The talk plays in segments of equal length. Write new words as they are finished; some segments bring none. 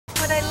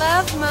What I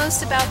love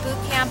most about boot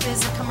camp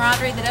is the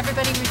camaraderie that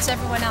everybody roots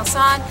everyone else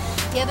on.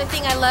 The other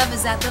thing I love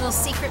is that little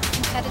secret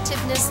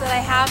competitiveness that I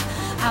have.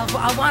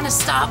 I'll want to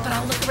stop, but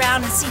I'll look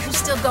around and see who's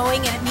still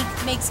going, and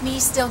it makes me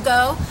still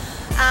go.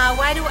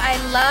 Why do I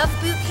love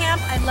boot camp?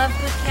 I love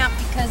boot camp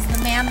because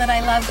the man that I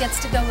love gets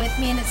to go with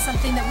me, and it's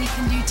something that we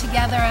can do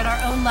together at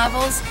our own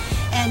levels.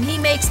 And he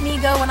makes me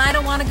go when I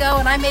don't want to go,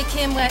 and I make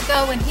him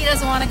go when he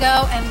doesn't want to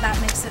go, and that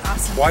makes it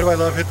awesome. Why do I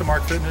love Hit the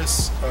Mark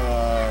Fitness?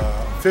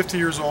 I'm 50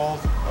 years old.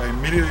 I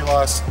immediately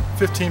lost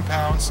 15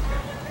 pounds,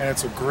 and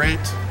it's a great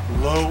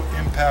low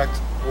impact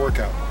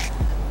workout.